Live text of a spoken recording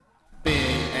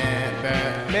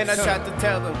Man, I tried to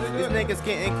tell them, these niggas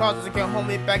getting causes and can't hold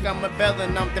me back, I'm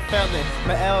rebelling, I'm the felon.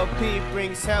 My LP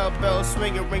brings hell, bells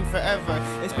swing and ring forever.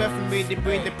 It's better for me to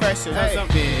bring the pressure. Hey.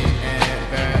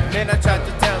 Man, I tried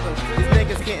to tell them, these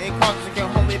niggas getting causes and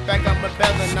can't hold me back, I'm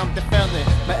rebelling, I'm the felon.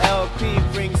 My LP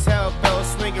brings hell, bells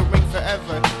swing and ring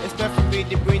forever. It's better for me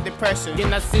to bring the pressure. You're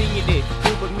not seeing it,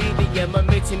 you with media, my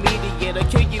intermediate. I'll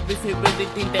kill you if you really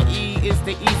think that E is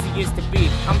the easiest to be.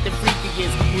 I'm the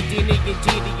freakiest, Houdini and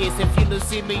genius. If you don't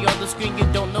see me on the screen, you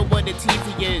don't know what a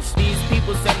TV is. These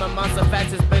people say my mind's so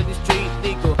fast, it's barely street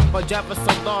legal. My driver's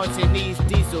so large, it needs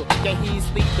diesel. Yeah, he's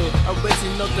lethal.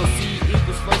 Original, the sea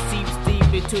eagles, flow seeps deep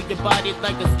into your body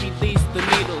like a speed leads the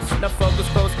needles. Now focus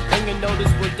close, and you know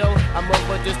this window. I'm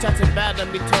over just chatting bad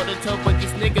on me toe to toe, but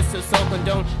these niggas are so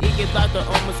condone. Eat like the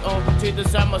almost own. To the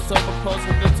side, my soul propose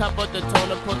from the top of the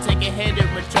toner pole, take a head and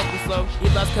choking slow.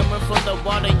 Eli's coming from the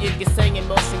water, you can sing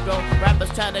emotion go. Rappers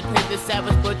try to play the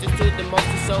savage, but just do the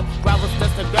motion so. Rivals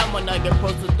dust the ground when I get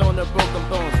posted on the broken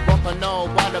bones. Walk on all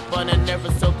water, but I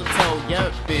never soak the toe.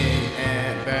 Yeah, big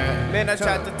and bad. Man, I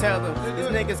tried to tell them, these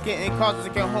niggas getting causes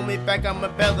and can't hold me back, I'm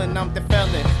rebelling, I'm the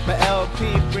felon. My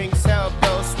LP brings hell,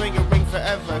 bells swing and ring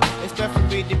forever. It's better for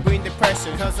me to bring the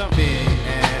pressure, cause I'm big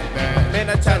and bad. Man,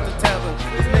 I tried to tell them,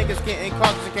 these niggas getting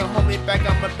causes and can't hold me back,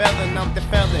 I'm rebelling, I'm the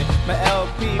felon. My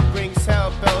LP brings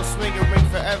hell, bells swing and ring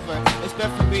forever. It's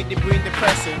better for me to bring the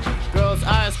pressure. Girls'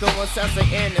 eyes going sounds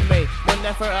like anime.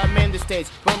 Whenever I'm in the stage,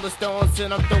 rolling stones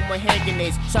and I'm throwing hand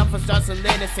grenades. Shot for stars and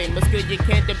land the same. It's good you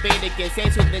can't debate against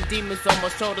angels and demons on my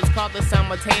shoulders, call the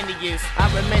simultaneous. I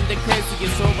remain the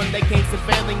craziest, so when they came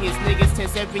surveilling is niggas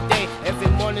tense every day. Every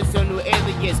morning some new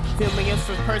aliens. Filming us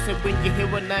first person when you hear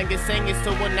what I get saying.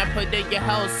 So when I put in your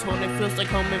household, it feels like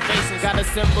home invasion. Got a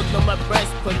symbol on my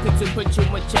breast, put you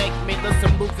in check. Made us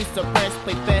some movies, so press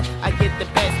play fair. I get the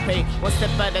best pay, one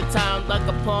step at a time, like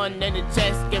a pawn in the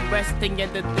chest. Get resting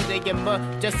and the thing they get more,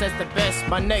 just as the best.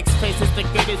 My next face is the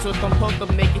greatest, with some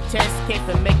poker, make it chest, can't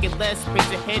for make it less.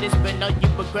 Bitch your haters, but now you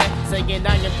regret saying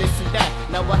I am this and that.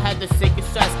 Now I had to take it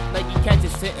stress, like you catch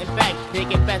it sitting back. They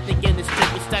get back to get the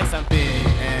stupid stacks. I'm big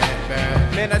and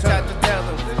bad. Man, I tried to tell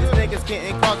them, these niggas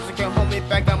getting causes and can't hold me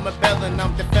back, I'm rebelling,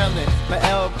 I'm the felon. My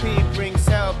LP brings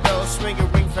hell, bells swing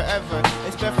and ring forever.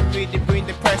 It's better for me to bring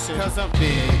the pressure, cause I'm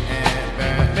big and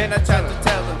bad. Man, I tried to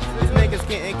tell them, these niggas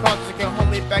getting causes and can't hold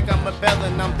me back, I'm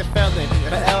rebelling, I'm the felon.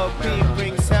 My LP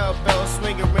brings hell, bells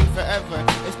swing and ring forever.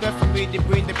 It's better for me to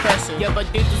bring the pressure. Yeah,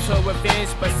 but did this for revenge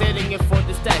by setting it for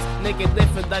the stats. Nigga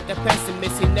living like a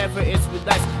pessimist, he never is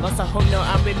relaxed. Lost a hope, now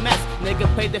I'm rematched. Nigga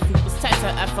play the people's tax,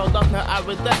 I fell off, now I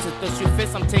relax. The shoe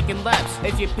fits, I'm taking laps.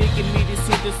 If you're picking me to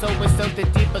see, there's always something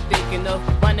deeper thinking of.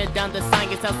 Running down the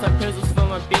science, outside pencils for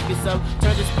my biggest up.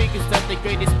 Turn the speakers up, the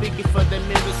greatest speaker for the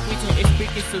mirror screeching. It's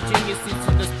speaking so genius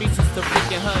into the speeches, so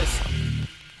freaking hush.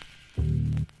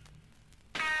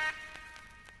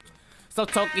 So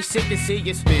talking shit to see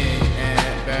you big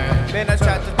and bad. Man, I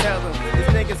tried to tell them, these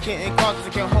niggas getting causes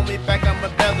and can't hold me back, I'm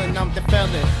rebelling, I'm the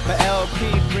felon. My LP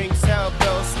brings hell,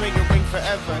 bells swing and ring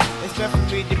forever. It's better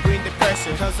for me to bring the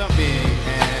pressure, cause I'm big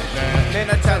and bad. Man,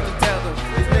 I tried to tell them,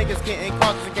 these niggas getting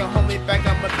causes and can't hold me back,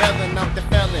 I'm rebelling, I'm the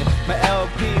felon. My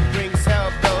LP brings hell,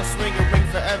 bells swing and ring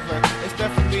forever. It's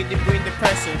better for me to bring the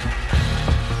pressure.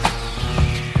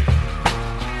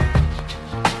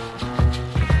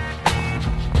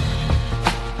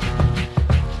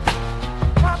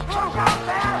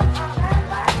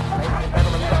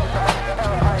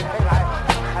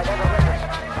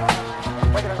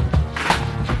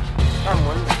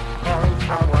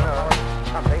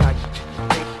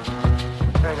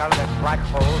 Out of that black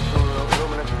hole through a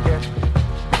luminous disc.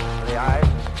 The eyes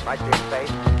might be a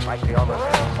face, might be almost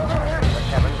the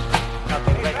heavens.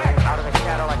 Something wriggling out of the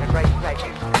shadow like a great snake.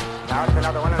 Now it's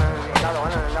another one, and another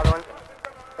one, and another one.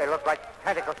 They look like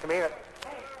tentacles to me.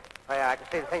 Oh yeah, I can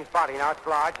see the thing's body now. It's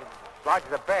large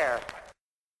as a bear.